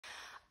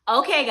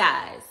Okay,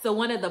 guys, so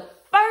one of the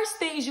first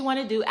things you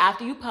want to do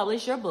after you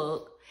publish your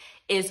book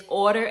is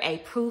order a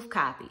proof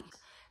copy.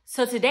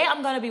 So today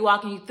I'm going to be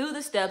walking you through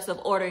the steps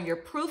of ordering your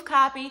proof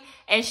copy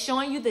and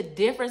showing you the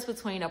difference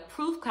between a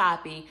proof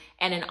copy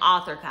and an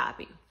author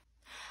copy.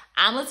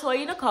 I'm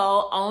Latoya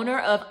Nicole, owner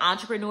of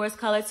Entrepreneurs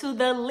Color 2,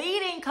 the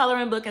leading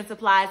coloring book and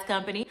supplies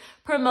company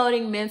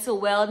promoting mental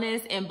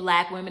wellness in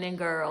Black women and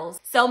girls.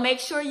 So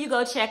make sure you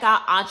go check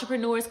out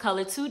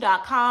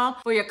entrepreneurscolor2.com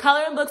for your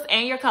coloring books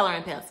and your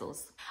coloring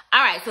pencils.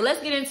 All right, so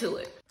let's get into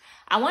it.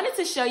 I wanted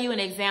to show you an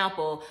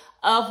example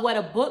of what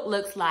a book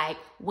looks like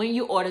when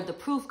you order the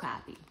proof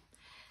copy.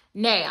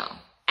 Now,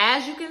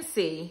 as you can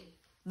see,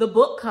 the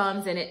book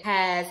comes and it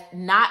has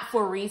 "not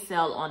for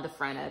resale" on the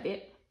front of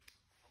it.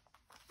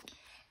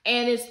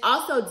 And it's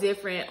also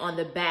different on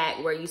the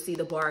back where you see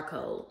the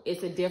barcode.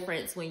 It's a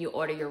difference when you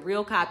order your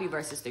real copy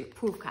versus the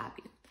proof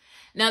copy.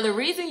 Now, the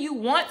reason you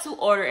want to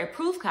order a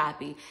proof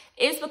copy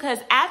is because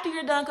after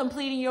you're done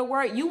completing your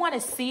work, you want to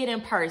see it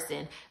in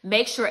person.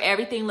 Make sure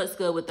everything looks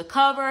good with the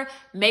cover.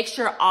 Make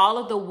sure all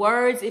of the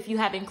words, if you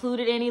have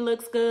included any,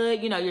 looks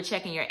good. You know, you're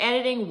checking your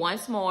editing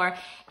once more.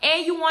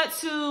 And you want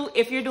to,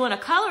 if you're doing a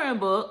coloring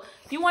book,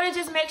 you want to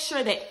just make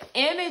sure that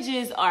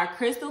images are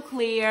crystal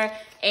clear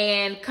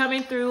and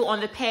coming through on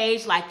the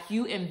page like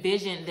you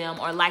envisioned them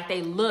or like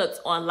they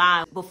looked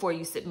online before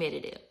you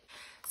submitted it.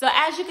 So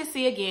as you can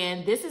see,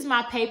 again, this is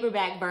my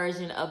paperback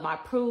version of my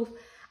proof.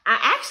 I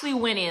actually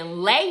went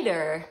in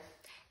later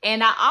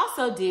and I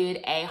also did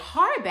a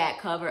hardback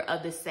cover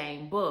of the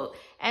same book.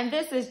 And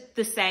this is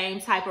the same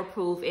type of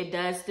proof. It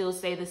does still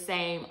say the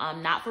same,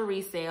 not for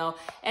resale,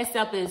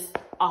 except it's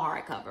a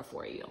hardcover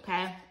for you,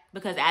 okay?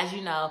 Because as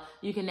you know,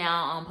 you can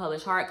now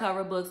publish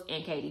hardcover books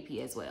in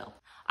KDP as well.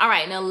 All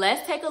right, now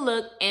let's take a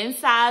look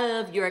inside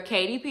of your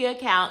KDP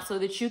account so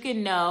that you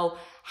can know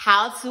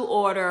how to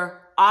order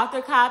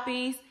author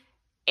copies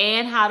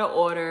and how to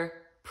order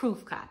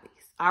proof copies.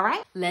 All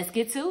right, let's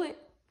get to it.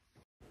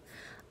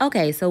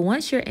 Okay, so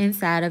once you're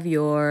inside of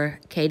your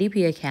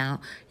KDP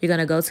account, you're going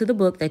to go to the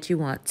book that you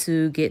want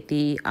to get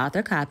the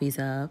author copies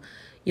of.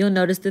 You'll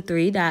notice the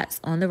 3 dots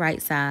on the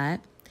right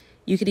side.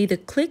 You can either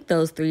click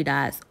those 3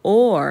 dots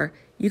or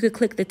you could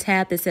click the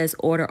tab that says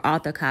Order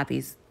Author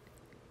Copies.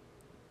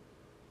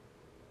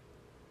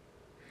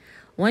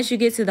 Once you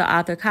get to the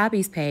author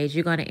copies page,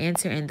 you're going to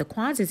enter in the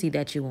quantity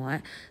that you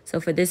want.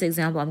 So for this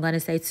example, I'm going to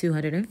say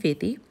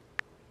 250.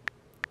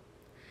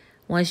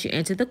 Once you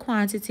enter the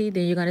quantity,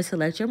 then you're going to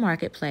select your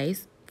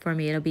marketplace. For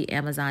me, it'll be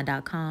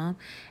Amazon.com.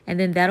 And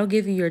then that'll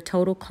give you your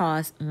total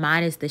cost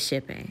minus the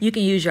shipping. You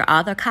can use your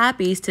author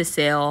copies to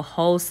sell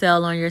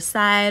wholesale on your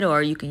site,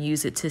 or you can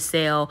use it to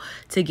sell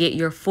to get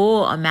your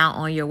full amount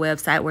on your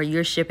website where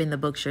you're shipping the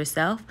books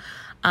yourself.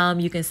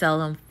 You can sell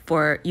them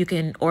you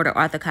can order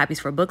author copies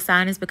for book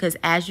signings because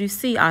as you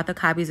see, author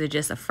copies are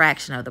just a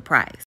fraction of the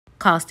price,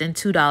 costing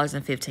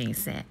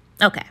 $2.15.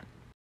 Okay.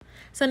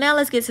 So now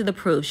let's get to the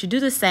proofs. You do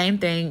the same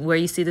thing where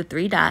you see the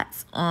 3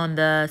 dots on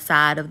the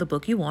side of the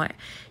book you want.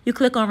 You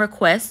click on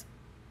Request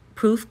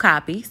Proof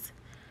Copies,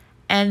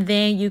 and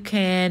then you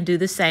can do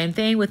the same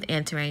thing with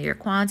entering your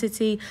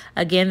quantity.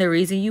 Again, the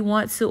reason you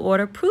want to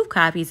order proof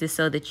copies is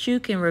so that you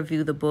can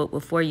review the book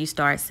before you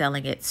start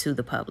selling it to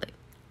the public.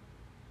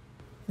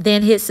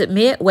 Then hit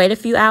Submit, wait a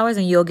few hours,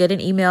 and you'll get an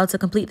email to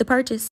complete the purchase.